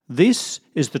This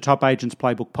is the Top Agents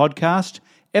Playbook Podcast,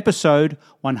 episode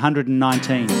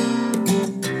 119.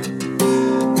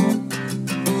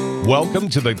 Welcome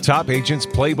to the Top Agents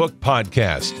Playbook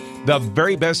Podcast, the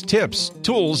very best tips,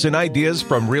 tools, and ideas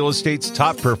from real estate's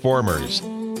top performers.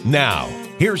 Now,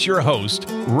 here's your host,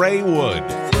 Ray Wood.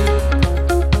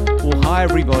 Well, hi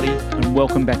everybody, and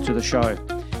welcome back to the show.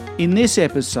 In this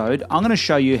episode, I'm going to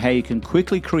show you how you can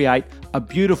quickly create a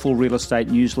beautiful real estate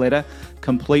newsletter,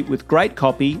 complete with great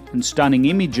copy and stunning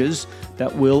images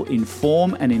that will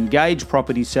inform and engage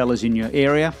property sellers in your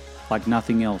area like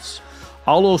nothing else.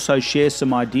 I'll also share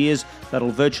some ideas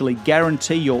that'll virtually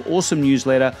guarantee your awesome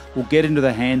newsletter will get into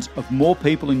the hands of more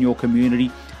people in your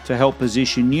community to help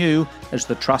position you as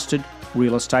the trusted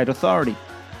real estate authority.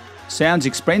 Sounds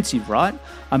expensive, right?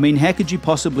 I mean, how could you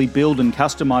possibly build and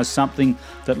customize something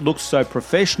that looks so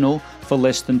professional for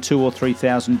less than $2,000 or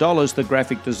 $3,000 the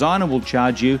graphic designer will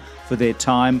charge you for their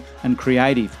time and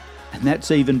creative? And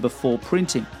that's even before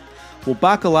printing. Well,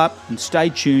 buckle up and stay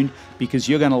tuned because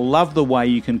you're going to love the way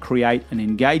you can create an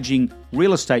engaging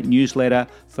real estate newsletter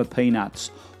for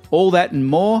peanuts. All that and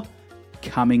more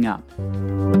coming up.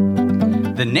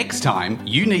 The next time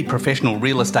you need professional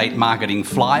real estate marketing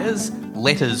flyers,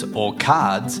 letters, or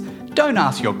cards, don't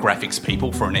ask your graphics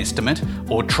people for an estimate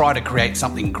or try to create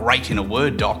something great in a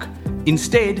Word doc.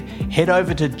 Instead, head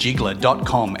over to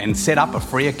Jigglar.com and set up a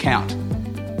free account.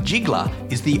 Jigglar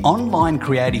is the online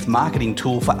creative marketing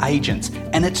tool for agents,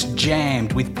 and it's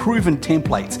jammed with proven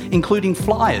templates, including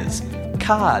flyers,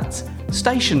 cards,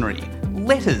 stationery,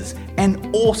 letters,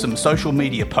 and awesome social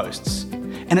media posts.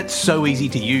 And it's so easy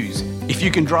to use. If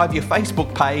you can drive your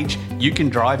Facebook page, you can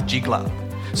drive Jigglar.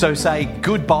 So say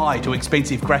goodbye to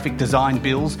expensive graphic design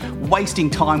bills, wasting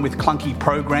time with clunky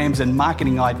programs and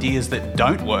marketing ideas that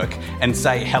don't work, and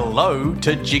say hello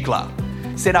to Jigglar.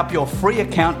 Set up your free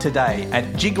account today at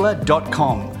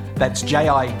Jigglar.com. That's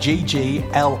Jigglar.com.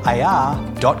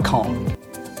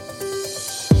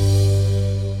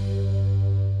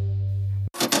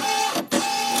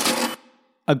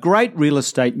 A great real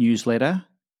estate newsletter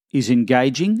is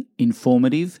engaging,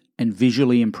 informative, and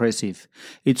visually impressive.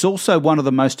 It's also one of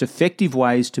the most effective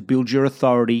ways to build your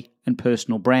authority and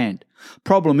personal brand.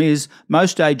 Problem is,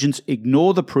 most agents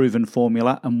ignore the proven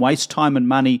formula and waste time and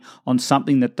money on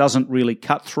something that doesn't really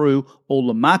cut through all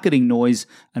the marketing noise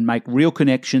and make real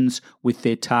connections with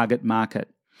their target market.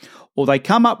 Or they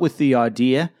come up with the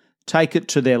idea, take it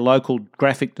to their local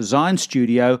graphic design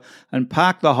studio, and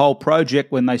park the whole project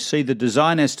when they see the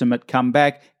design estimate come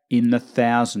back in the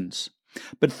thousands.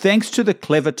 But thanks to the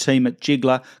clever team at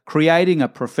Jigglar, creating a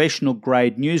professional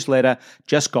grade newsletter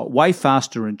just got way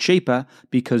faster and cheaper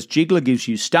because Jigglar gives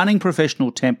you stunning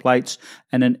professional templates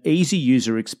and an easy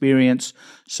user experience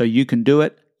so you can do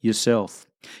it yourself.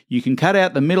 You can cut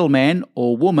out the middleman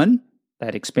or woman,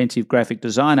 that expensive graphic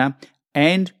designer,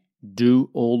 and do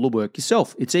all the work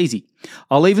yourself. It's easy.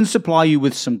 I'll even supply you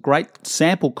with some great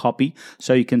sample copy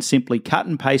so you can simply cut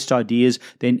and paste ideas,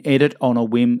 then edit on a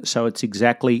whim so it's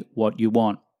exactly what you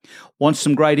want. Want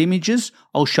some great images?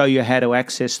 I'll show you how to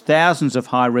access thousands of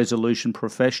high-resolution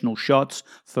professional shots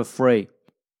for free.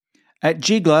 At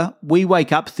Jigglar, we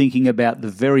wake up thinking about the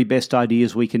very best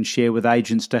ideas we can share with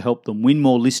agents to help them win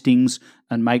more listings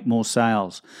and make more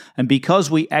sales. And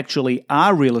because we actually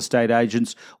are real estate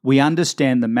agents, we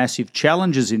understand the massive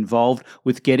challenges involved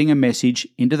with getting a message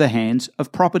into the hands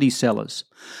of property sellers.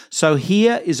 So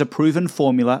here is a proven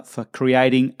formula for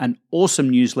creating an awesome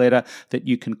newsletter that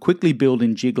you can quickly build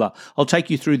in Jigglar. I'll take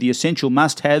you through the essential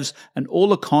must-haves and all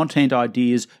the content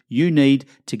ideas you need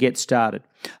to get started.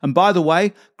 And by the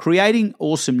way, creating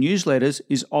awesome newsletters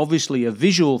is obviously a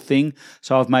visual thing,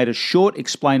 so I've made a short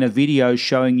explainer video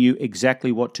showing you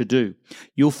exactly what to do.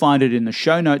 You'll find it in the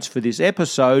show notes for this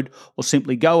episode, or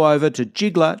simply go over to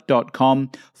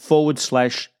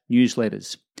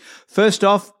Jigglar.com/newsletters. First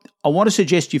off, I want to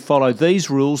suggest you follow these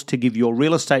rules to give your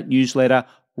real estate newsletter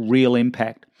real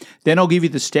impact. Then I'll give you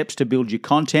the steps to build your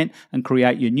content and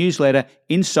create your newsletter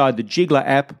inside the Jigglar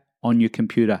app on your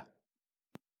computer.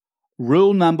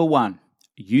 Rule number 1,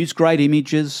 use great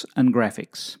images and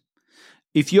graphics.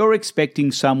 If you're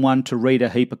expecting someone to read a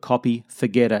heap of copy,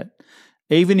 forget it.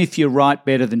 Even if you write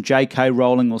better than J.K.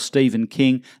 Rowling or Stephen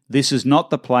King, this is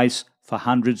not the place for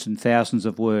hundreds and thousands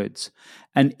of words.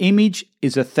 An image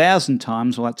is 1,000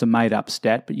 times, well, that's a made-up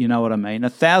stat, but you know what I mean,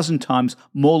 1,000 times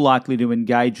more likely to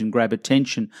engage and grab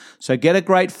attention. So get a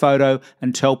great photo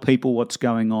and tell people what's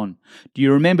going on. Do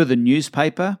you remember the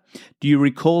newspaper? Do you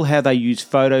recall how they use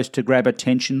photos to grab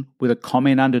attention with a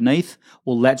comment underneath?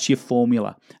 Well, that's your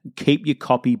formula. Keep your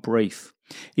copy brief.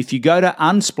 If you go to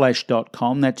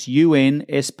unsplash.com, that's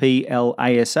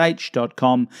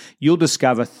unsplash.com, you'll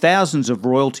discover thousands of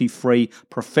royalty-free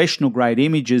professional-grade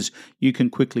images you can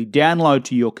quickly download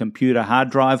to your computer hard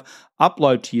drive,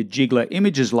 upload to your Jigglar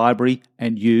Images library,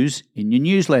 and use in your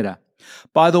newsletter.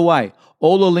 By the way,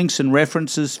 all the links and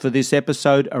references for this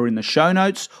episode are in the show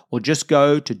notes, or just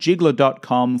go to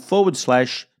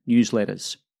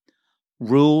jigglar.com/newsletters.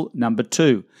 Rule number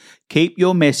 2, keep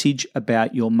your message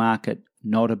about your market,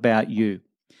 not about you.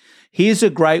 Here's a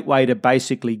great way to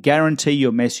basically guarantee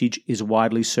your message is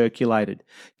widely circulated.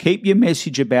 Keep your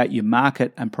message about your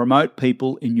market and promote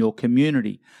people in your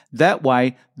community. That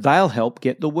way, they'll help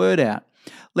get the word out.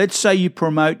 Let's say you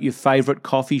promote your favorite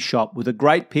coffee shop with a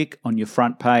great pic on your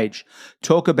front page.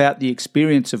 Talk about the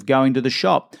experience of going to the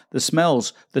shop, the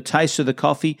smells, the taste of the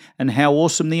coffee, and how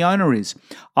awesome the owner is.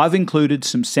 I've included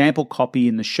some sample copy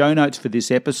in the show notes for this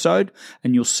episode,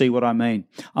 and you'll see what I mean.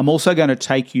 I'm also going to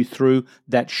take you through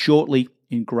that shortly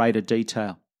in greater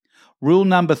detail. Rule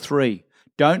number 3,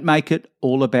 don't make it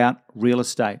all about real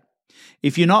estate.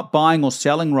 If you're not buying or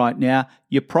selling right now,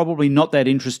 you're probably not that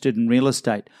interested in real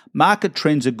estate. Market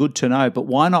trends are good to know, but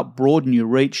why not broaden your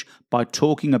reach by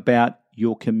talking about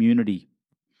your community?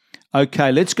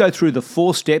 Okay, let's go through the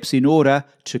 4 steps in order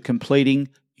to completing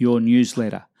your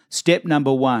newsletter. Step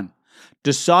number 1,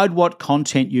 decide what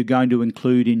content you're going to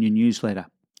include in your newsletter.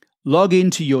 Log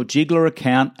into your Jigglar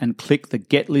account and click the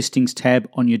Get Listings tab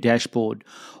on your dashboard.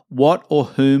 What or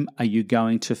whom are you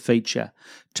going to feature?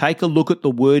 Take a look at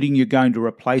the wording you're going to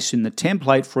replace in the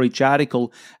template for each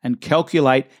article and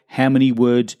calculate how many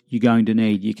words you're going to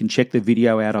need. You can check the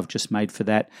video out I've just made for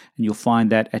that, and you'll find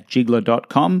that at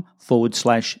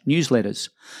jigglar.com/newsletters.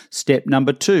 Step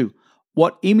number 2,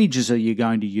 what images are you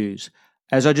going to use?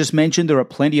 As I just mentioned, there are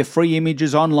plenty of free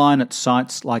images online at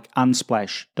sites like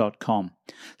unsplash.com.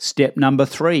 Step number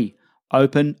 3,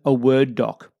 open a Word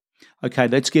doc. Okay,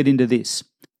 let's get into this.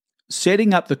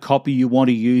 Setting up the copy you want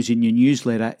to use in your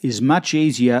newsletter is much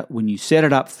easier when you set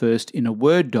it up first in a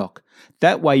Word doc.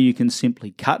 That way you can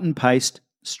simply cut and paste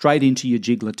straight into your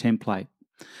Jigglar template.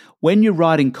 When you're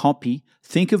writing copy,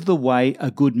 think of the way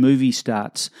a good movie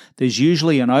starts. There's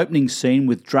usually an opening scene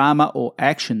with drama or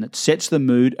action that sets the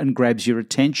mood and grabs your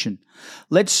attention.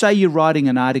 Let's say you're writing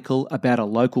an article about a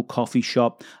local coffee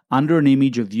shop under an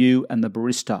image of you and the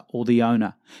barista or the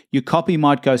owner. Your copy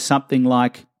might go something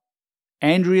like,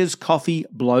 Andrea's coffee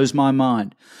blows my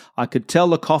mind. I could tell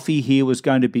the coffee here was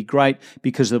going to be great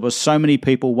because there were so many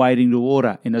people waiting to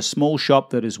order in a small shop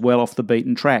that is well off the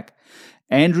beaten track.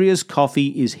 Andrea's coffee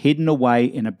is hidden away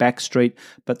in a back street,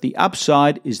 but the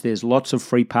upside is there's lots of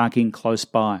free parking close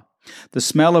by. The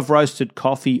smell of roasted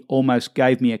coffee almost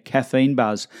gave me a caffeine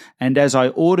buzz, and as I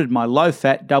ordered my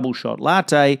low-fat double-shot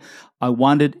latte, I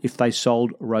wondered if they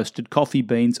sold roasted coffee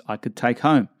beans I could take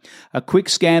home. A quick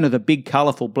scan of the big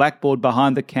colourful blackboard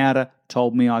behind the counter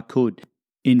told me I could.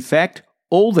 In fact,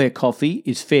 all their coffee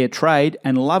is fair trade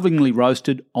and lovingly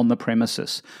roasted on the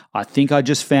premises. I think I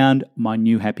just found my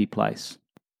new happy place.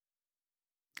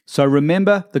 So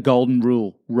remember the golden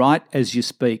rule, write as you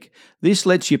speak. This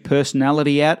lets your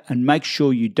personality out and makes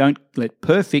sure you don't let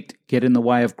perfect get in the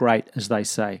way of great, as they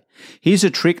say. Here's a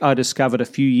trick I discovered a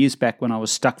few years back when I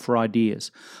was stuck for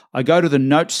ideas. I go to the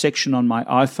notes section on my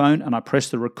iPhone and I press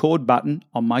the record button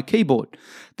on my keyboard.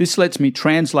 This lets me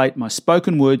translate my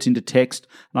spoken words into text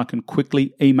and I can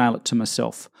quickly email it to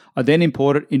myself. I then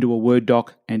import it into a Word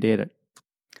doc and edit.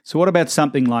 So what about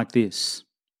something like this?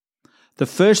 The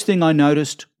first thing I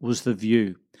noticed was the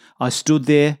view. I stood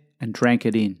there and drank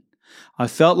it in. I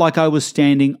felt like I was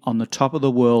standing on the top of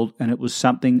the world, and it was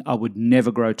something I would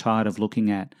never grow tired of looking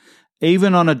at.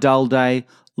 Even on a dull day,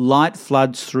 light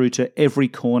floods through to every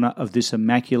corner of this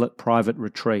immaculate private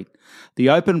retreat. The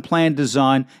open plan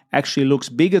design actually looks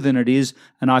bigger than it is,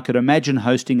 and I could imagine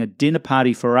hosting a dinner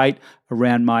party for 8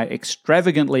 around my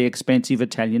extravagantly expensive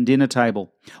Italian dinner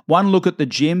table. One look at the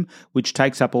gym, which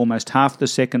takes up almost half the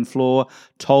second floor,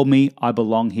 told me I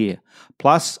belong here.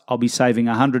 Plus, I'll be saving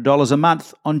 $100 a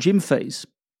month on gym fees.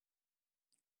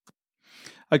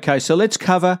 Okay, so let's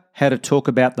cover how to talk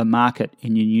about the market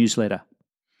in your newsletter.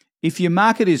 If your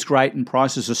market is great and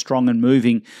prices are strong and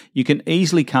moving, you can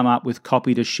easily come up with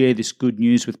copy to share this good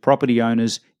news with property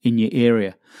owners in your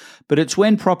area. But it's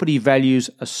when property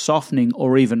values are softening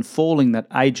or even falling that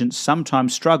agents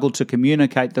sometimes struggle to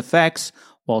communicate the facts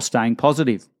while staying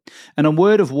positive. And a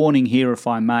word of warning here, if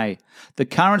I may. The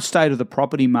current state of the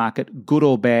property market, good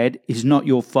or bad, is not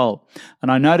your fault.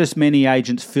 And I notice many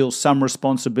agents feel some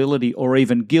responsibility or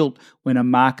even guilt when a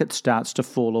market starts to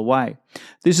fall away.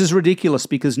 This is ridiculous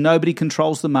because nobody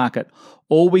controls the market.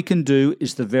 All we can do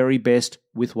is the very best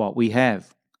with what we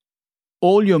have.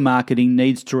 All your marketing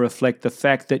needs to reflect the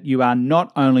fact that you are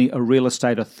not only a real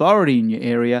estate authority in your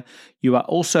area, you are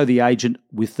also the agent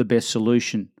with the best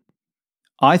solution.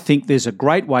 I think there's a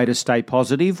great way to stay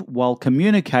positive while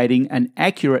communicating an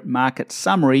accurate market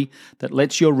summary that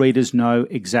lets your readers know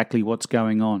exactly what's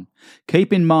going on.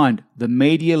 Keep in mind, the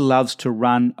media loves to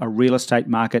run a real estate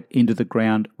market into the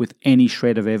ground with any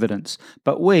shred of evidence,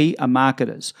 but we are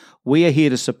marketers. We are here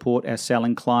to support our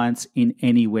selling clients in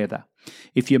any weather.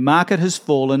 If your market has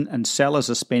fallen and sellers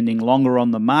are spending longer on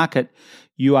the market,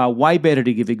 you are way better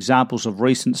to give examples of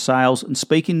recent sales and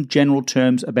speak in general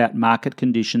terms about market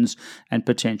conditions and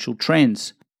potential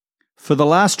trends. For the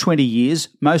last 20 years,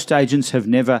 most agents have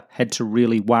never had to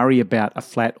really worry about a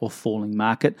flat or falling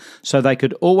market, so they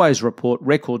could always report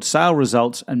record sale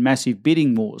results and massive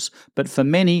bidding wars. But for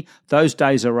many, those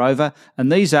days are over,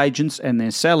 and these agents and their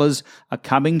sellers are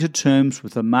coming to terms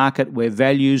with a market where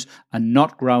values are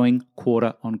not growing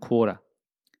quarter on quarter.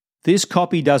 This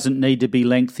copy doesn't need to be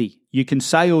lengthy. You can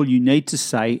say all you need to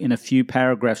say in a few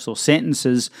paragraphs or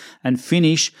sentences and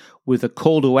finish with a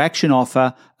call to action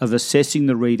offer of assessing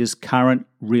the reader's current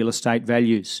real estate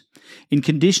values. In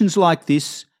conditions like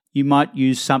this, you might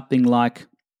use something like,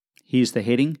 here's the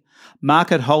heading,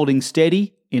 Market Holding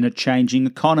Steady in a Changing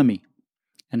Economy.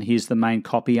 And here's the main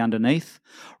copy underneath.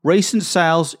 Recent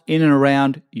sales in and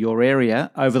around your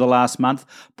area over the last month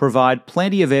provide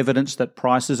plenty of evidence that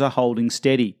prices are holding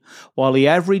steady. While the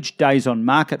average days on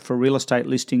market for real estate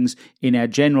listings in our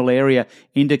general area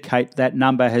indicate that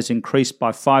number has increased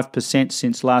by 5%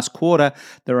 since last quarter,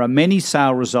 there are many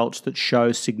sale results that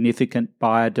show significant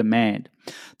buyer demand.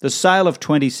 The sale of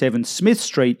 27 Smith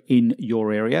Street in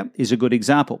your area is a good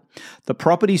example. The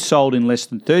property sold in less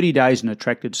than 30 days and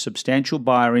attracted substantial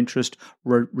buyer interest,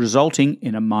 resulting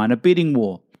in a minor bidding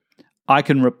war. I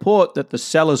can report that the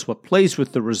sellers were pleased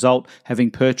with the result,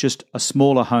 having purchased a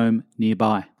smaller home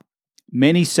nearby.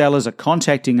 Many sellers are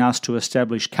contacting us to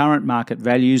establish current market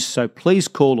values, so please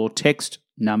call or text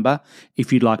number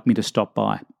if you'd like me to stop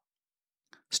by.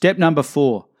 Step number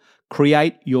 4.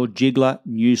 Create your Jigglar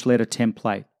newsletter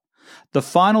template. The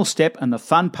final step and the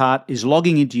fun part is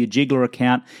logging into your Jigglar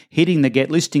account, hitting the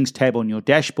Get Listings tab on your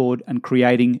dashboard and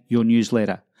creating your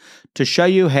newsletter. To show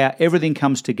you how everything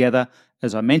comes together,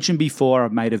 as I mentioned before,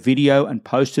 I've made a video and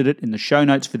posted it in the show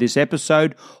notes for this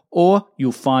episode, or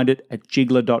you'll find it at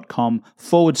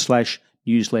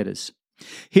jigglar.com/newsletters.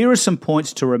 Here are some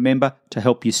points to remember to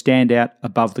help you stand out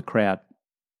above the crowd.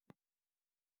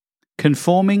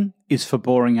 Conforming is for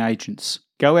boring agents.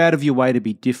 Go out of your way to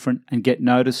be different and get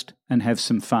noticed and have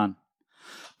some fun.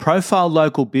 Profile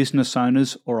local business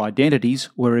owners or identities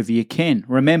wherever you can.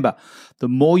 Remember, the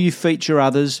more you feature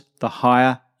others, the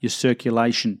higher your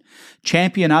circulation.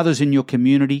 Champion others in your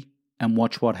community and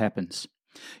watch what happens.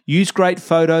 Use great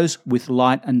photos with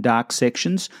light and dark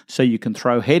sections so you can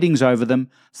throw headings over them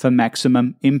for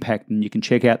maximum impact. And you can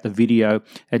check out the video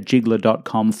at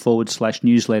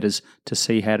jigglar.com/newsletters to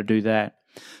see how to do that.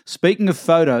 Speaking of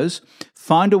photos,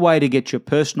 find a way to get your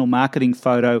personal marketing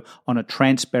photo on a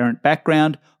transparent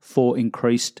background for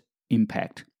increased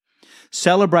impact.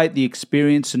 Celebrate the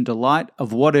experience and delight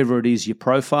of whatever it is you're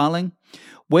profiling.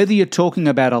 Whether you're talking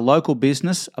about a local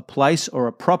business, a place, or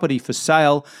a property for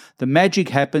sale, the magic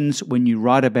happens when you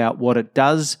write about what it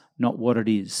does, not what it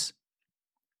is.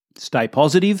 Stay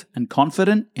positive and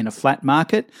confident in a flat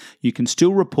market. You can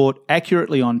still report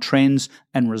accurately on trends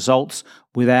and results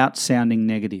without sounding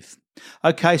negative.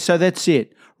 Okay, so that's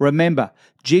it. Remember,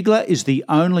 Jigglar is the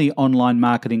only online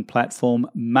marketing platform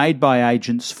made by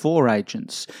agents for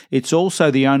agents. It's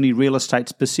also the only real estate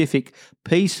specific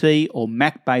PC or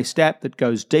Mac-based app that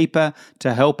goes deeper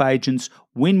to help agents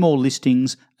win more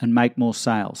listings and make more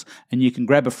sales. And you can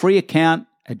grab a free account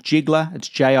at Jigglar, it's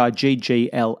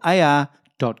jigglar.com.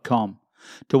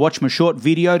 To watch my short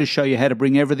video to show you how to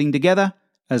bring everything together,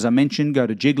 as I mentioned, go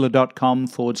to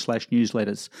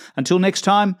jigglar.com/newsletters. Until next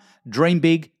time, dream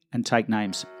big and take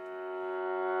names.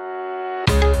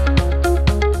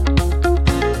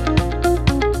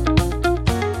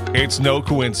 It's no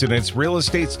coincidence real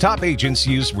estate's top agents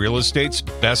use real estate's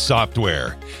best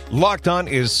software. Locked On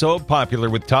is so popular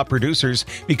with top producers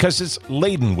because it's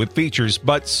laden with features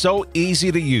but so easy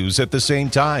to use at the same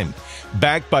time.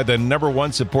 Backed by the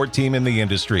 #1 support team in the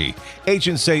industry,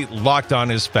 agents say Locked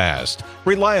On is fast,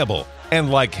 reliable, and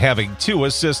like having 2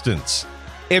 assistants.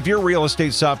 If your real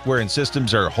estate software and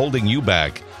systems are holding you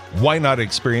back, why not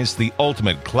experience the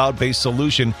ultimate cloud-based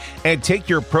solution and take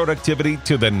your productivity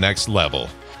to the next level?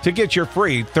 To get your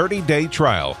free 30-day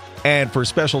trial and for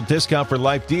special discount for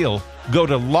life deal, go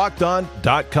to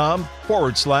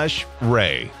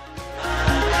lockedon.com/Ray.